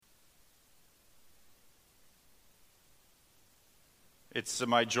It's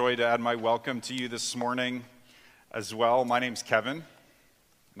my joy to add my welcome to you this morning as well. My name's Kevin,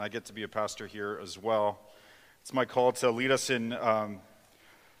 and I get to be a pastor here as well. It's my call to lead us into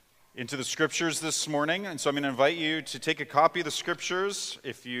the scriptures this morning, and so I'm going to invite you to take a copy of the scriptures.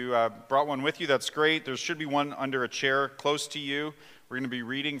 If you brought one with you, that's great. There should be one under a chair close to you. We're going to be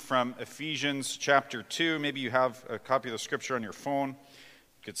reading from Ephesians chapter 2. Maybe you have a copy of the scripture on your phone.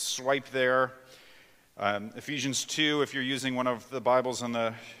 You could swipe there. Ephesians 2, if you're using one of the Bibles on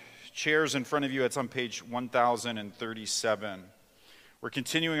the chairs in front of you, it's on page 1037. We're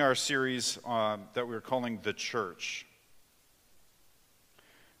continuing our series that we're calling The Church.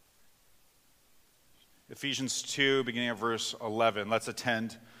 Ephesians 2, beginning at verse 11. Let's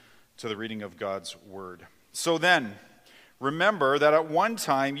attend to the reading of God's word. So then, remember that at one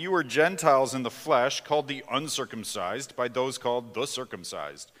time you were Gentiles in the flesh, called the uncircumcised by those called the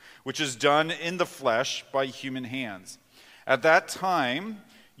circumcised, which is done in the flesh by human hands. At that time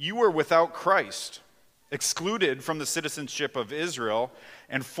you were without Christ, excluded from the citizenship of Israel,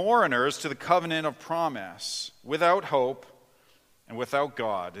 and foreigners to the covenant of promise, without hope and without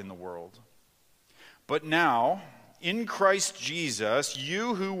God in the world. But now, in Christ Jesus,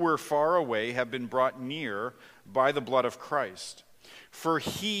 you who were far away have been brought near by the blood of Christ. For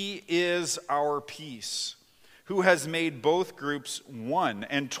he is our peace, who has made both groups one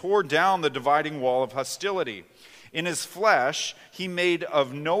and tore down the dividing wall of hostility. In his flesh, he made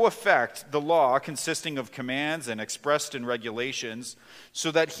of no effect the law consisting of commands and expressed in regulations,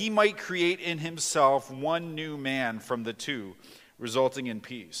 so that he might create in himself one new man from the two, resulting in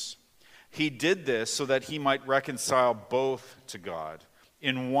peace. He did this so that he might reconcile both to God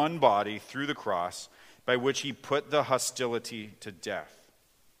in one body through the cross, by which he put the hostility to death.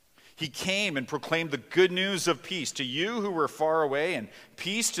 He came and proclaimed the good news of peace to you who were far away, and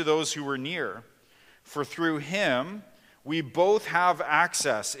peace to those who were near. For through him we both have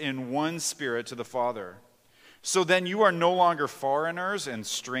access in one Spirit to the Father. So then you are no longer foreigners and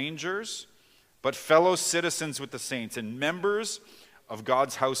strangers, but fellow citizens with the saints and members of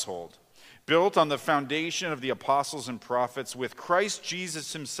God's household, built on the foundation of the apostles and prophets, with Christ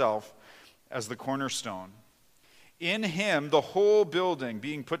Jesus himself as the cornerstone. In him, the whole building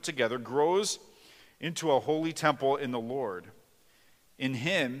being put together grows into a holy temple in the Lord. In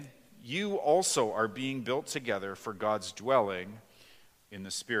him, you also are being built together for God's dwelling in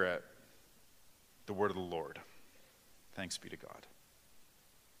the Spirit. The word of the Lord. Thanks be to God.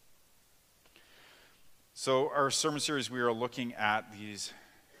 So our sermon series, we are looking at these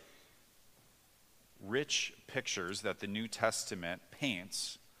rich pictures that the New Testament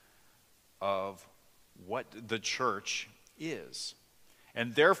paints of what the church is.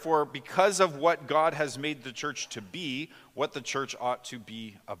 And therefore, because of what God has made the church to be, what the church ought to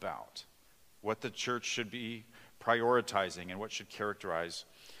be about, what the church should be prioritizing, and what should characterize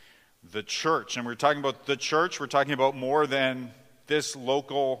the church. And we're talking about the church, we're talking about more than this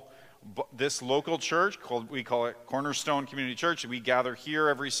local church, we call it Cornerstone Community Church. We gather here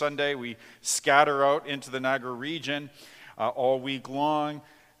every Sunday. We scatter out into the Niagara region all week long.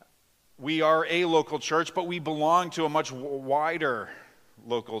 We are a local church, but we belong to a much wider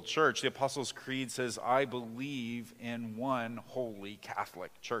local church. The Apostles' Creed says, I believe in one holy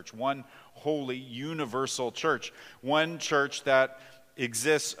Catholic church, one holy universal church, one church that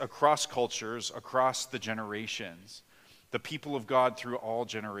exists across cultures, across the generations. The people of God through all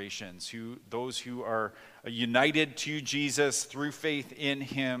generations, those who are united to Jesus through faith in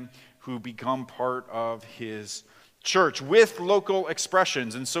him, who become part of his church with local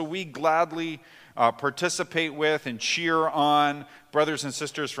expressions. And so we gladly participate with and cheer on brothers and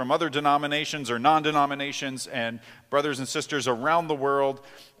sisters from other denominations or non-denominations, and brothers and sisters around the world,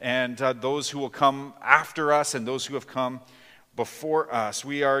 and those who will come after us and those who have come before us.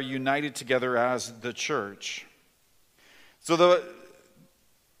 We are united together as the church. So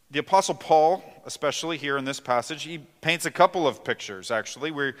the Apostle Paul, especially here in this passage, he paints a couple of pictures, actually,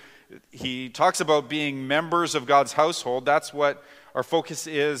 where he talks about being members of God's household. That's what our focus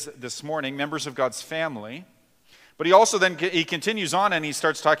is this morning, members of God's family. But he also then he continues on and he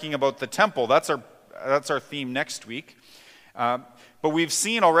starts talking about the temple. That's our theme next week. But we've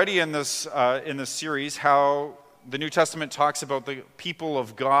seen already in this series how the New Testament talks about the people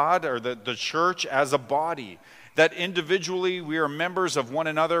of God, or the church, as a body. That individually we are members of one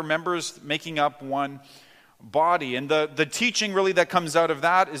another, members making up one body. And the teaching really that comes out of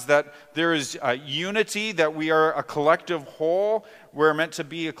that is that there is unity, that we are a collective whole. We're meant to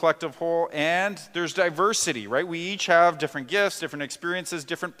be a collective whole, and there's diversity, right? We each have different gifts, different experiences,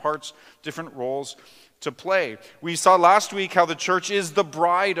 different parts, different roles to play. We saw last week how the church is the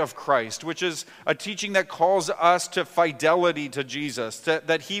bride of Christ, which is a teaching that calls us to fidelity to Jesus,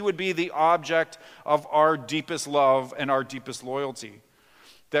 that he would be the object of our deepest love and our deepest loyalty,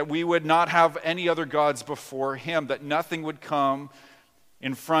 that we would not have any other gods before him, that nothing would come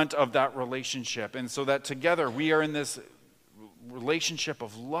in front of that relationship. And so that together we are in this relationship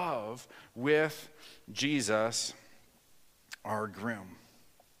of love with Jesus, our groom.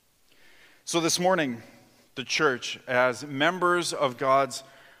 So this morning, the church, as members of God's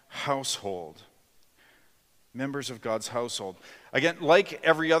household, again, like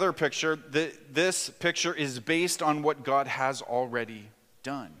every other picture, this picture is based on what God has already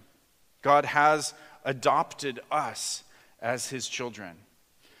done. God has adopted us as his children.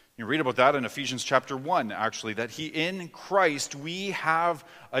 You read about that in Ephesians chapter 1, actually, that in Christ we have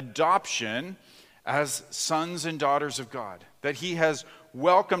adoption as sons and daughters of God, that he has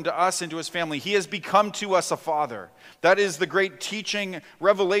welcomed us into his family. He has become to us a father. That is the great teaching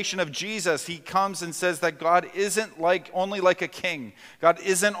revelation of Jesus. He comes and says that God isn't only like a king. God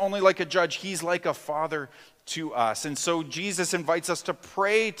isn't only like a judge. He's like a father to us. And so Jesus invites us to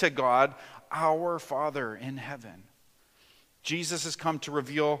pray to God, our Father in heaven. Jesus has come to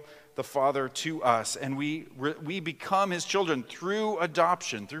reveal the Father to us, and we become his children through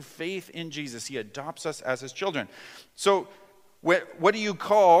adoption, through faith in Jesus. He adopts us as his children. So what do you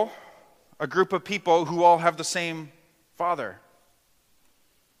call a group of people who all have the same father?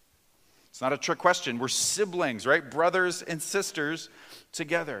 It's not a trick question. We're siblings, right? Brothers and sisters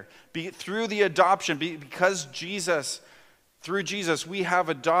together. Through the adoption, because through Jesus, we have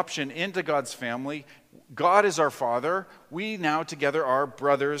adoption into God's family. God is our Father. We now together are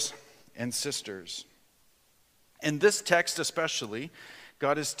brothers and sisters. In this text especially,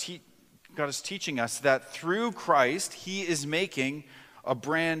 God is teaching us that through Christ, he is making a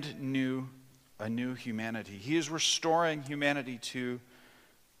new humanity. He is restoring humanity to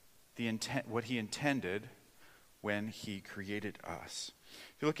what he intended when he created us.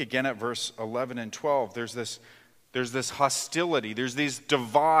 If you look again at verse 11 and 12, there's this hostility. There's this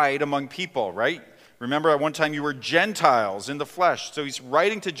divide among people, right? Remember, at one time you were Gentiles in the flesh. So he's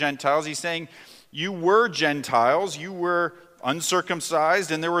writing to Gentiles. He's saying, you were Gentiles, you were uncircumcised,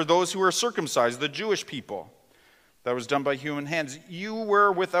 and there were those who were circumcised, the Jewish people. That was done by human hands. You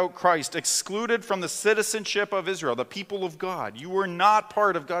were without Christ, excluded from the citizenship of Israel, the people of God. You were not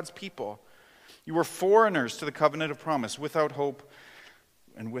part of God's people. You were foreigners to the covenant of promise, without hope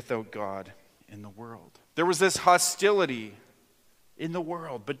and without God in the world. There was this hostility in the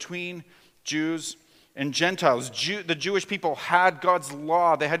world between Jews and Gentiles. The Jewish people had God's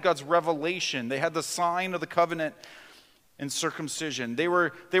law. They had God's revelation. They had the sign of the covenant and circumcision. They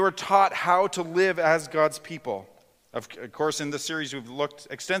were taught how to live as God's people. Of course, in this series, we've looked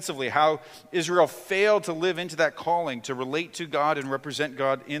extensively how Israel failed to live into that calling to relate to God and represent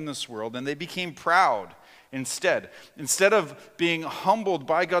God in this world, and they became proud instead. Instead of being humbled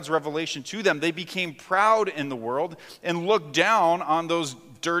by God's revelation to them, they became proud in the world and looked down on those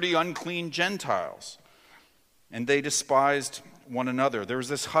dirty, unclean Gentiles. And they despised one another. There was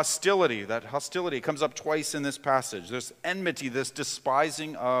this hostility. That hostility comes up twice in this passage. There's enmity, this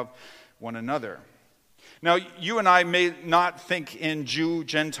despising of one another. Now, you and I may not think in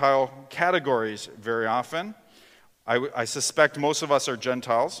Jew-Gentile categories very often. I suspect most of us are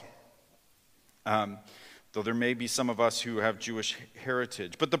Gentiles, though there may be some of us who have Jewish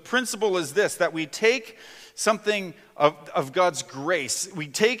heritage. But the principle is this, that we take something of God's grace. We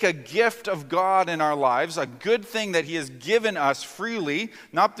take a gift of God in our lives, a good thing that he has given us freely,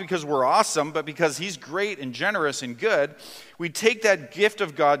 not because we're awesome, but because he's great and generous and good. We take that gift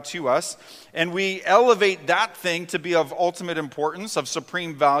of God to us, and we elevate that thing to be of ultimate importance, of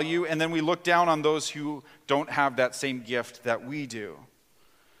supreme value, and then we look down on those who don't have that same gift that we do.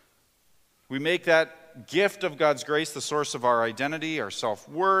 We make that gift of God's grace the source of our identity, our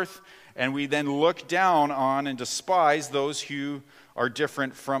self-worth, and we then look down on and despise those who are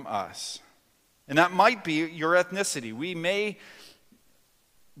different from us. And that might be your ethnicity. We may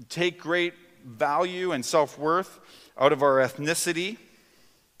take great value and self-worth out of our ethnicity,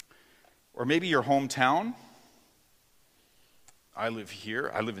 or maybe your hometown. I live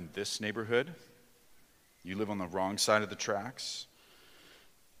here. I live in this neighborhood. You live on the wrong side of the tracks.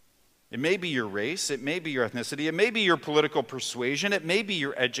 It may be your race, it may be your ethnicity, it may be your political persuasion, it may be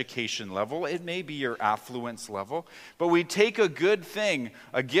your education level, it may be your affluence level, but we take a good thing,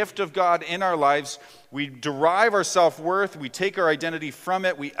 a gift of God in our lives, we derive our self-worth, we take our identity from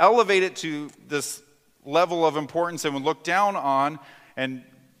it, we elevate it to this level of importance, and we look down on and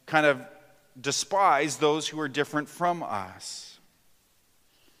kind of despise those who are different from us.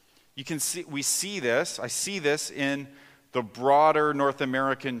 We see this. I see this in the broader North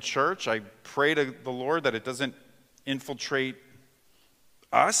American church. I pray to the Lord that it doesn't infiltrate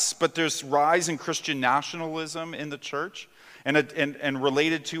us, but there's rise in Christian nationalism in the church. And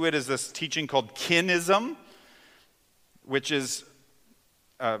related to it is this teaching called kinism, which is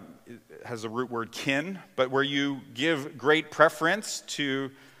has a root word kin, but where you give great preference to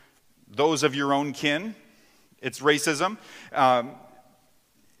those of your own kin. It's racism,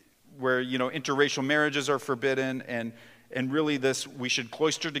 where interracial marriages are forbidden, and really we should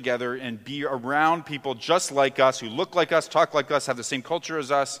cloister together and be around people just like us, who look like us, talk like us, have the same culture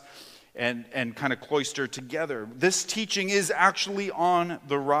as us, and kind of cloister together. This teaching is actually on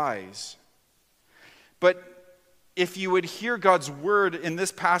the rise. But if you would hear God's word in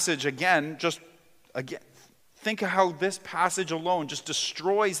this passage again, think of how this passage alone just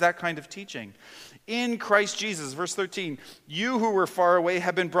destroys that kind of teaching. In Christ Jesus, verse 13, you who were far away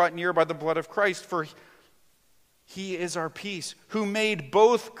have been brought near by the blood of Christ, for he is our peace, who made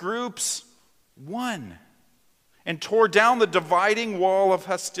both groups one and tore down the dividing wall of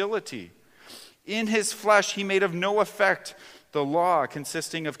hostility. In his flesh he made of no effect the law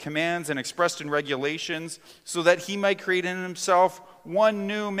consisting of commands and expressed in regulations, so that he might create in himself one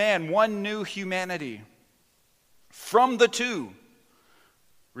new man, one new humanity, from the two,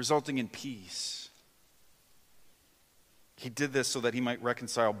 resulting in peace. He did this so that he might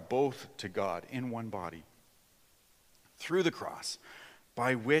reconcile both to God in one body through the cross,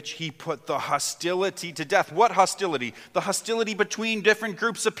 by which he put the hostility to death. What hostility? The hostility between different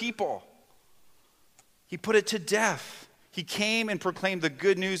groups of people. He put it to death. He came and proclaimed the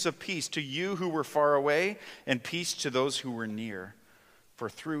good news of peace to you who were far away, and peace to those who were near. For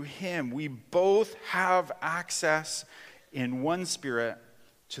through him we both have access in one Spirit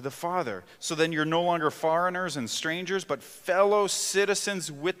to the Father. So then you're no longer foreigners and strangers, but fellow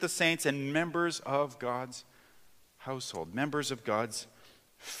citizens with the saints and members of God's household, members of God's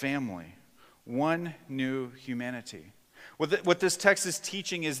family. One new humanity. What this text is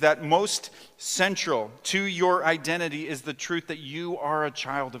teaching is that most central to your identity is the truth that you are a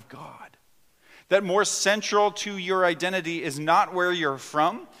child of God. That more central to your identity is not where you're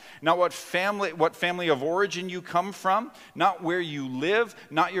from, not what family of origin you come from, not where you live,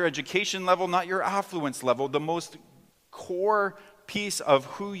 not your education level, not your affluence level. The most core piece of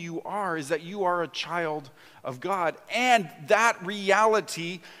who you are is that you are a child of God. And that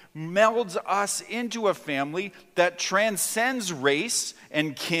reality melds us into a family that transcends race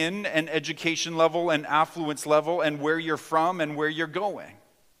and kin and education level and affluence level and where you're from and where you're going.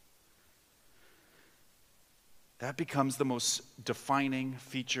 That becomes the most defining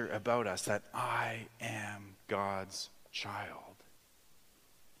feature about us, that I am God's child.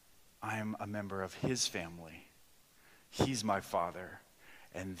 I am a member of his family. He's my father,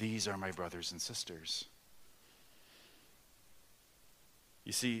 and these are my brothers and sisters.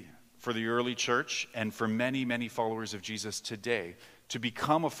 You see, for the early church and for many, many followers of Jesus today, to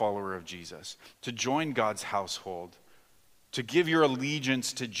become a follower of Jesus, to join God's household, to give your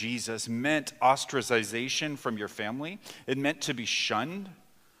allegiance to Jesus meant ostracization from your family. It meant to be shunned.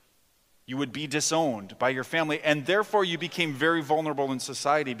 You would be disowned by your family, and therefore you became very vulnerable in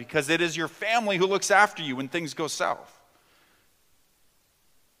society because it is your family who looks after you when things go south.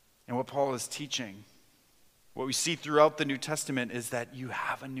 And what Paul is teaching, what we see throughout the New Testament, is that you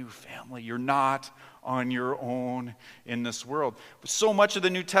have a new family. You're not on your own in this world. So much of the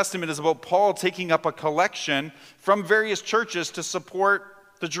New Testament is about Paul taking up a collection from various churches to support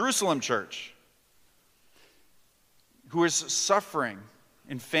the Jerusalem church, who is suffering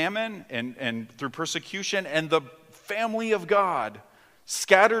in famine and through persecution, and the family of God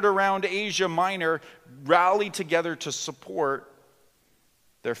scattered around Asia Minor rally together to support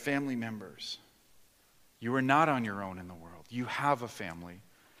their family members. You are not on your own in the world. You have a family.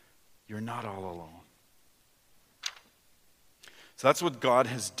 You're not all alone. So that's what God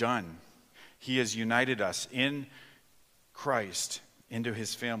has done. He has united us in Christ into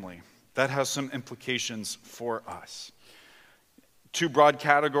his family. That has some implications for us. Two broad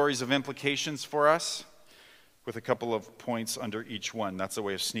categories of implications for us, with a couple of points under each one. That's a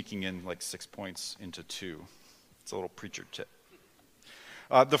way of sneaking in like 6 points into two. It's a little preacher tip.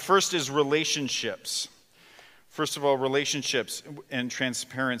 The first is relationships. First of all, relationships and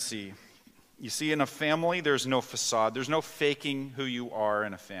transparency. You see, in a family, there's no facade. There's no faking who you are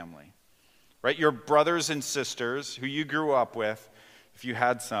in a family. Right? Your brothers and sisters who you grew up with, if you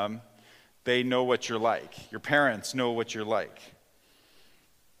had some, they know what you're like. Your parents know what you're like.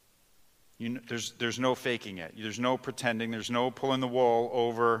 There's no faking it. There's no pretending. There's no pulling the wool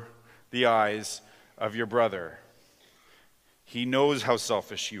over the eyes of your brother. He knows how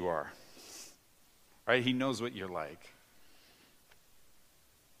selfish you are. Right? He knows what you're like.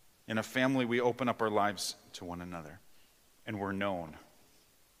 In a family, we open up our lives to one another, and we're known.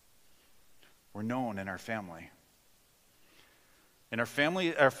 We're known in our family. And our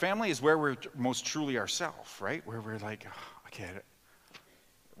family is where we're most truly ourselves, right? Where we're like, oh, okay,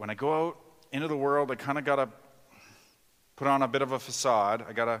 when I go out into the world, I kind of got to put on a bit of a facade.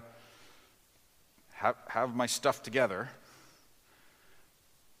 I got to have my stuff together.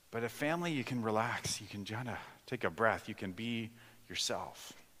 But at family, you can relax. You can kind of take a breath. You can be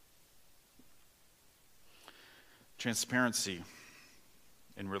yourself. Transparency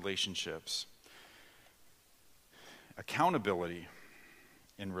in relationships. Accountability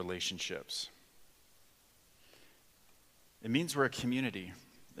in relationships. It means we're a community.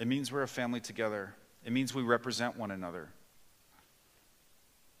 It means we're a family together. It means we represent one another.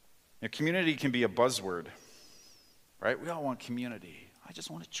 Now, community can be a buzzword, right? We all want community. I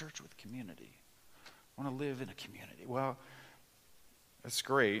just want a church with community. I want to live in a community. Well, that's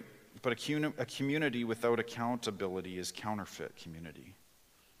great, but a community without accountability is counterfeit community.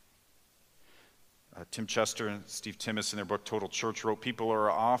 Tim Chester and Steve Timmis in their book Total Church wrote, people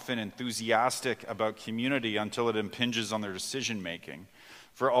are often enthusiastic about community until it impinges on their decision making.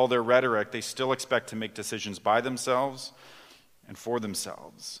 For all their rhetoric, they still expect to make decisions by themselves and for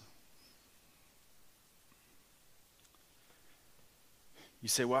themselves. You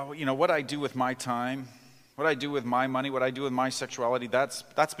say, well, you know, what I do with my time, what I do with my money, what I do with my sexuality, that's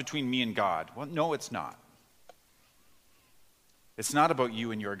between me and God. Well, no, it's not. It's not about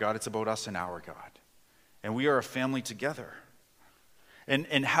you and your God, it's about us and our God. And we are a family together. And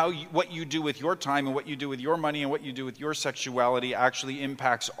what you do with your time and what you do with your money and what you do with your sexuality actually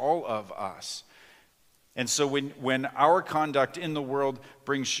impacts all of us. And so when our conduct in the world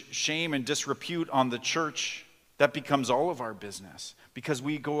brings shame and disrepute on the church, that becomes all of our business because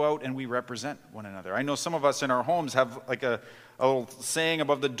we go out and we represent one another. I know some of us in our homes have like a little saying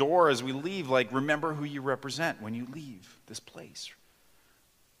above the door as we leave, like, remember who you represent when you leave this place.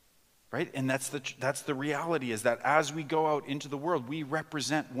 Right? And that's the reality, is that as we go out into the world, we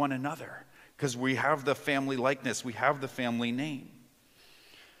represent one another because we have the family likeness, we have the family name.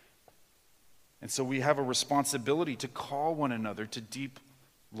 And so we have a responsibility to call one another to deep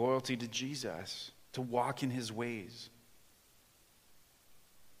loyalty to Jesus, to walk in his ways.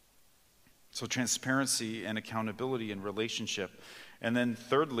 So transparency and accountability in relationship. And then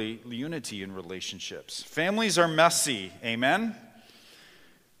thirdly, unity in relationships. Families are messy, amen?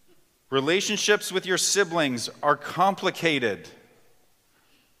 Relationships with your siblings are complicated.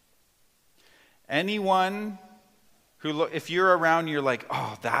 Anyone who, if you're around, you're like,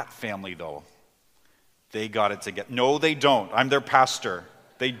 oh, that family though, they got it together. No, they don't. I'm their pastor.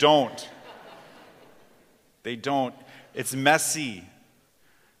 They don't. They don't. It's messy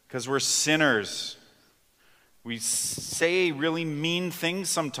because we're sinners. We say really mean things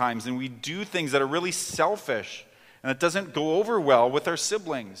sometimes, and we do things that are really selfish, and it doesn't go over well with our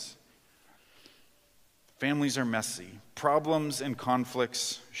siblings. Families are messy. Problems and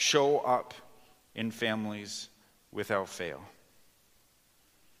conflicts show up in families without fail.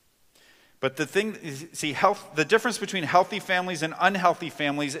 But the thing, see, the difference between healthy families and unhealthy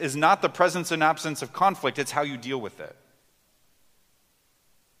families is not the presence and absence of conflict, it's how you deal with it.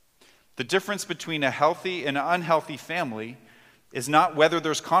 The difference between a healthy and an unhealthy family is not whether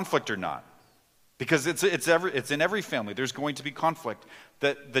there's conflict or not. Because it's in every family, there's going to be conflict.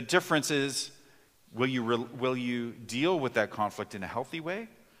 The difference is, will you deal with that conflict in a healthy way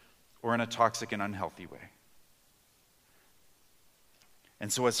or in a toxic and unhealthy way?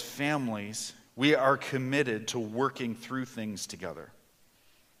 And so as families, we are committed to working through things together.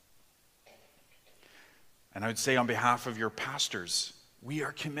 And I would say on behalf of your pastors, we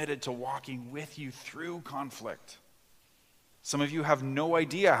are committed to walking with you through conflict. Some of you have no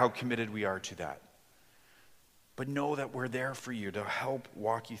idea how committed we are to that. But know that we're there for you to help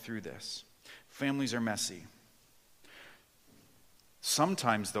walk you through this. Families are messy.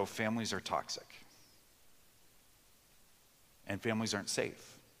 Sometimes, though, families are toxic. And families aren't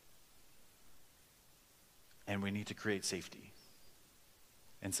safe. And we need to create safety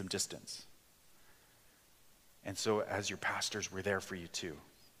and some distance. And so as your pastors, we're there for you too.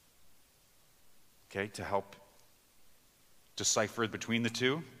 Okay, to help decipher between the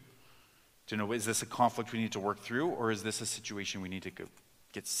two. To know, is this a conflict we need to work through, or is this a situation we need to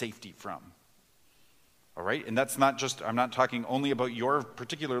get safety from? All right? And that's not just, I'm not talking only about your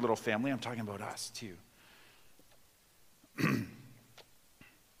particular little family, I'm talking about us too.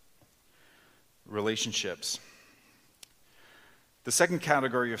 Relationships. The second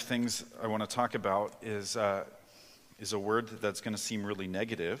category of things I want to talk about is is a word that's going to seem really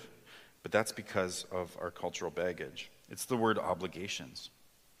negative, but that's because of our cultural baggage. It's the word obligations.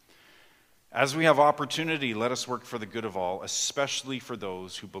 As we have opportunity, let us work for the good of all, especially for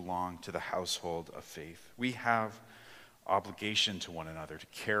those who belong to the household of faith. We have obligation to one another, to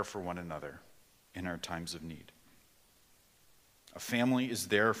care for one another in our times of need. A family is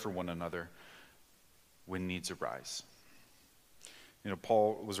there for one another when needs arise.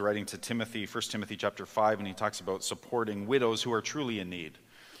 Paul was writing to Timothy, 1 Timothy chapter 5, and he talks about supporting widows who are truly in need.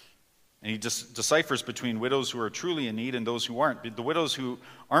 And he just deciphers between widows who are truly in need and those who aren't. The widows who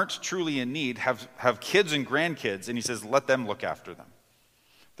aren't truly in need have kids and grandkids, and he says, let them look after them.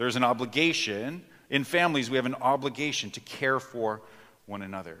 There's an obligation. In families, we have an obligation to care for one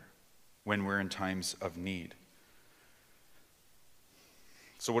another when we're in times of need.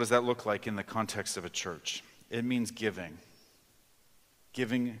 So what does that look like in the context of a church? It means giving.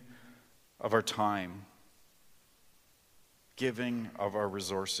 Giving of our time. Giving of our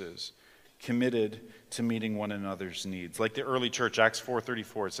resources. Committed to meeting one another's needs. Like the early church, Acts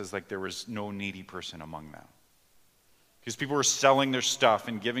 4:34, it says like there was no needy person among them. Because people were selling their stuff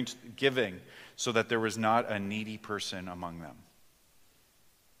and giving so that there was not a needy person among them.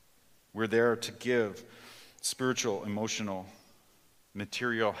 We're there to give spiritual, emotional,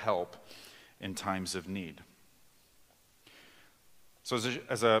 material help in times of need. So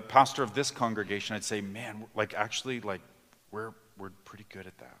as a pastor of this congregation, I'd say, man, we're pretty good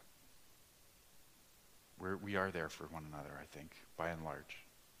at that. We are there for one another, I think, by and large.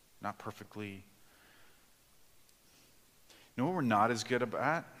 Not perfectly. You know what we're not as good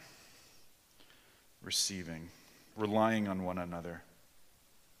at? Receiving, relying on one another.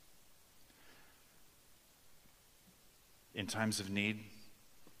 In times of need,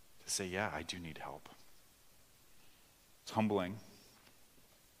 to say, yeah, I do need help. It's humbling.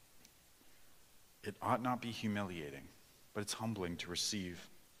 It ought not be humiliating, but it's humbling to receive.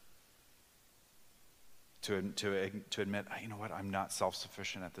 To admit, you know what, I'm not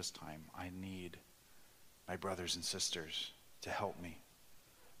self-sufficient at this time. I need my brothers and sisters to help me.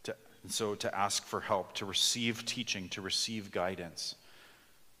 And so to ask for help, to receive teaching, to receive guidance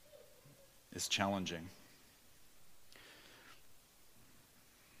is challenging.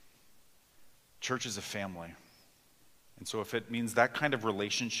 Church is a family. And so if it means that kind of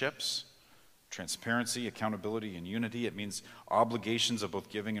relationships, transparency, accountability, and unity, it means obligations of both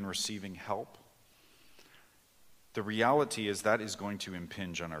giving and receiving help. The reality is that is going to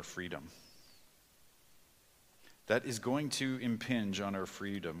impinge on our freedom. That is going to impinge on our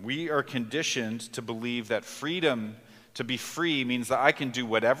freedom. We are conditioned to believe that freedom, to be free, means that I can do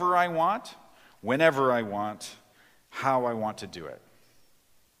whatever I want, whenever I want, how I want to do it.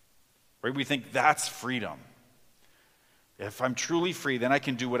 Right? We think that's freedom. If I'm truly free, then I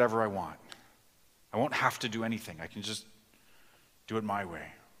can do whatever I want. I won't have to do anything. I can just do it my way.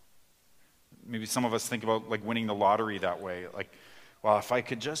 Maybe some of us think about winning the lottery that way. Well, if I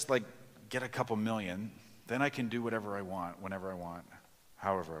could just get a couple million, then I can do whatever I want, whenever I want,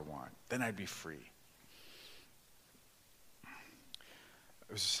 however I want. Then I'd be free.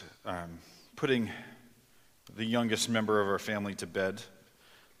 I was putting the youngest member of our family to bed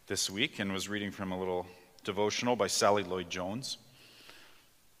this week and was reading from a little devotional by Sally Lloyd-Jones,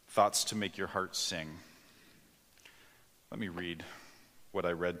 Thoughts to Make Your Heart Sing. Let me read what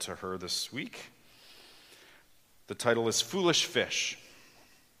I read to her this week. The title is Foolish Fish.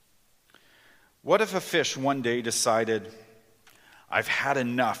 What if a fish one day decided, I've had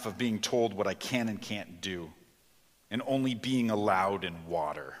enough of being told what I can and can't do, and only being allowed in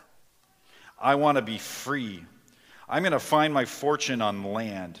water. I want to be free. I'm going to find my fortune on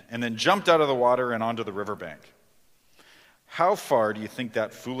land, and then jumped out of the water and onto the riverbank. How far do you think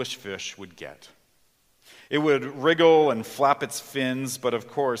that foolish fish would get? It would wriggle and flap its fins, but of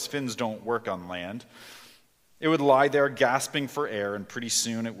course, fins don't work on land. It would lie there gasping for air, and pretty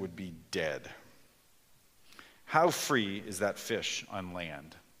soon it would be dead. How free is that fish on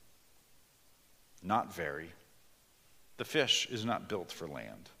land? Not very. The fish is not built for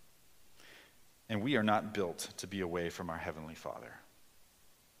land. And we are not built to be away from our Heavenly Father.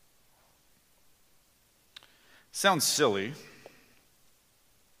 Sounds silly,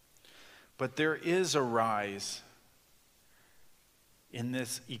 but there is a rise in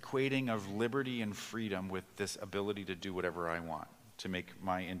this equating of liberty and freedom with this ability to do whatever I want, to make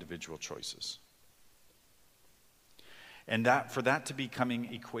my individual choices. And that for that to be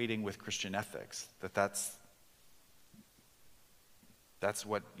equating with Christian ethics, that's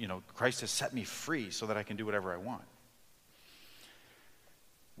what, Christ has set me free so that I can do whatever I want,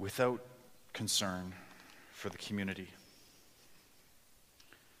 without concern for the community.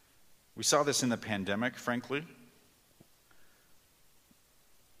 We saw this in the pandemic, frankly.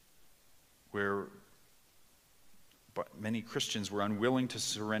 but many Christians were unwilling to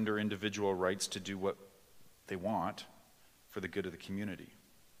surrender individual rights to do what they want for the good of the community.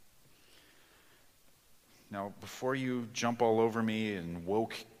 Now, before you jump all over me and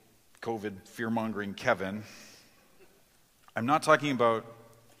woke COVID fear-mongering Kevin, we're not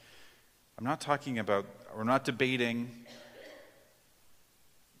debating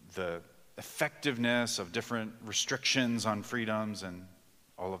the effectiveness of different restrictions on freedoms and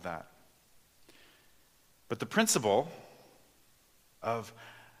all of that. But the principle of,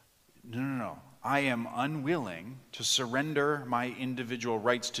 no, I am unwilling to surrender my individual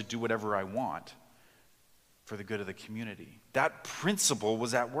rights to do whatever I want for the good of the community. That principle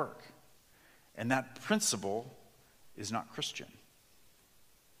was at work. And that principle is not Christian.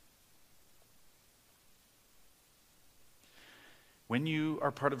 When you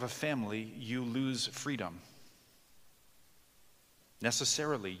are part of a family, you lose freedom.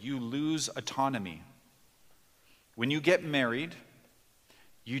 Necessarily, you lose autonomy. When you get married,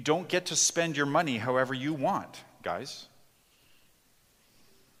 you don't get to spend your money however you want, guys.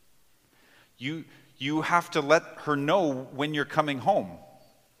 You have to let her know when you're coming home.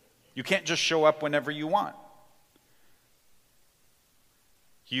 You can't just show up whenever you want.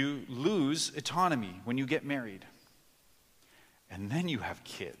 You lose autonomy when you get married. And then you have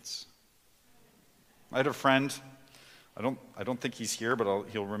kids. I had a friend, I don't think he's here, but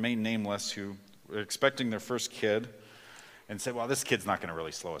he'll remain nameless, who were expecting their first kid and said, well, this kid's not going to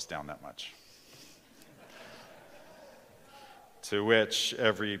really slow us down that much. To which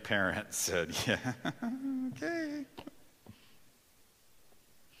every parent said, yeah, okay.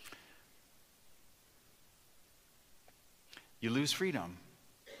 You lose freedom.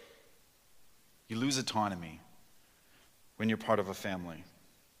 You lose autonomy when you're part of a family.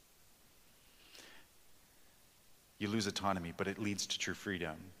 You lose autonomy, but it leads to true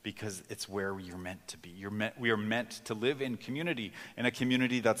freedom because it's where you're meant to be. We are meant to live in community, in a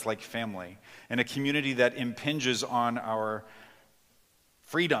community that's like family, in a community that impinges on our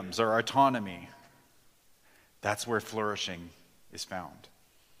freedoms, our autonomy. That's where flourishing is found.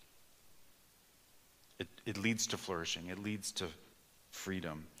 It leads to flourishing. It leads to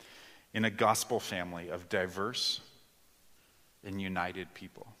freedom. In a gospel family of diverse and united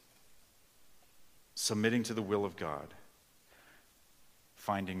people, submitting to the will of God,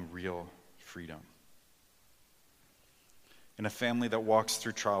 finding real freedom. In a family that walks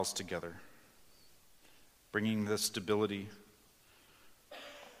through trials together, bringing the stability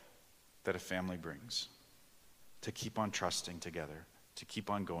that a family brings, to keep on trusting together, to keep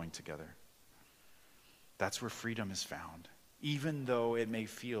on going together. That's where freedom is found, even though it may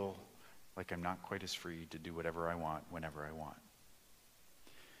feel like I'm not quite as free to do whatever I want, whenever I want.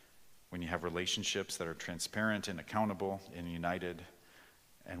 When you have relationships that are transparent and accountable and united,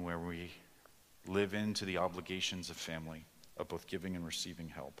 and where we live into the obligations of family, of both giving and receiving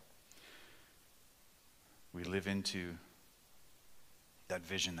help. We live into that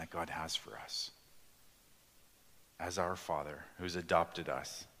vision that God has for us as our Father, who's adopted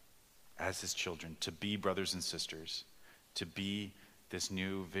us as his children, to be brothers and sisters, to be this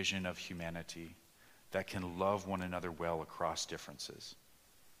new vision of humanity that can love one another well across differences.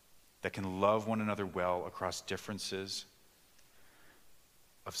 That can love one another well across differences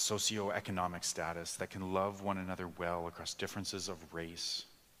of socioeconomic status, that can love one another well across differences of race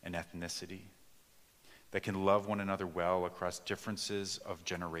and ethnicity, that can love one another well across differences of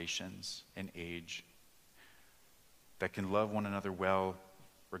generations and age, that can love one another well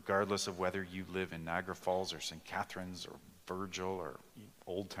regardless of whether you live in Niagara Falls or St. Catharines or Virgil or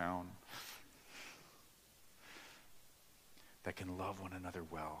Old Town, that can love one another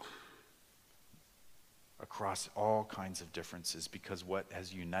well across all kinds of differences, because what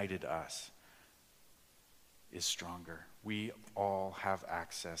has united us is stronger. We all have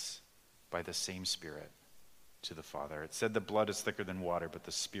access by the same Spirit to the Father. It said the blood is thicker than water, but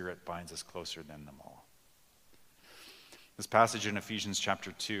the Spirit binds us closer than them all. This passage in Ephesians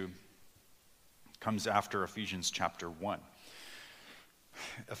chapter 2 comes after Ephesians chapter 1.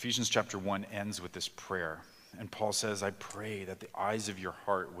 Ephesians chapter 1 ends with this prayer. And Paul says, I pray that the eyes of your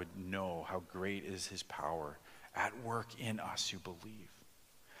heart would know how great is his power at work in us who believe.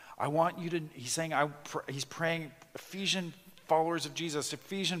 I want you to, he's praying, Ephesian followers of Jesus,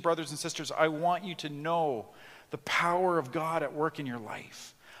 Ephesian brothers and sisters, I want you to know the power of God at work in your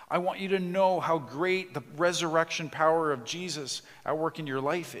life. I want you to know how great the resurrection power of Jesus at work in your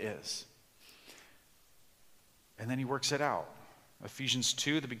life is. And then he works it out. Ephesians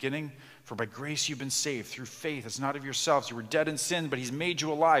 2, the beginning, for by grace you've been saved through faith. It's not of yourselves. You were dead in sin, but he's made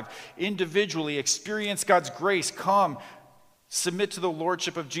you alive. Individually, experience God's grace come Submit to the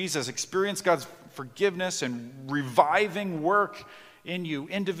lordship of Jesus. Experience God's forgiveness and reviving work in you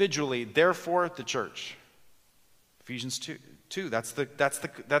individually. Therefore, the church. Ephesians 2. That's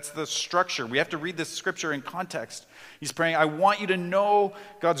the structure. We have to read this scripture in context. He's praying, I want you to know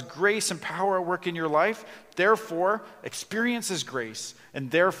God's grace and power at work in your life. Therefore, experience his grace. And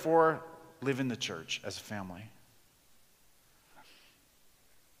therefore, live in the church as a family.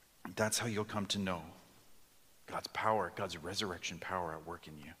 That's how you'll come to know God's power, God's resurrection power at work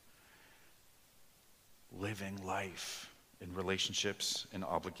in you. Living life in relationships and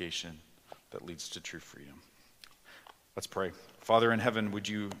obligation that leads to true freedom. Let's pray. Father in heaven, would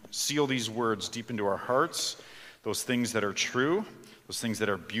you seal these words deep into our hearts, those things that are true, those things that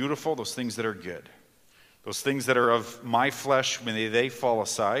are beautiful, those things that are good, those things that are of my flesh, may they fall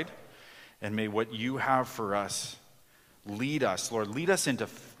aside, and may what you have for us lead us, Lord. Lead us in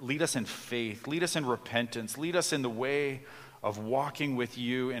faith. Lead us in repentance. Lead us in the way of walking with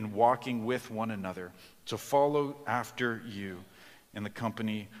you and walking with one another, to follow after you in the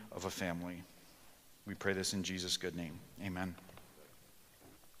company of a family. We pray this in Jesus' good name. Amen.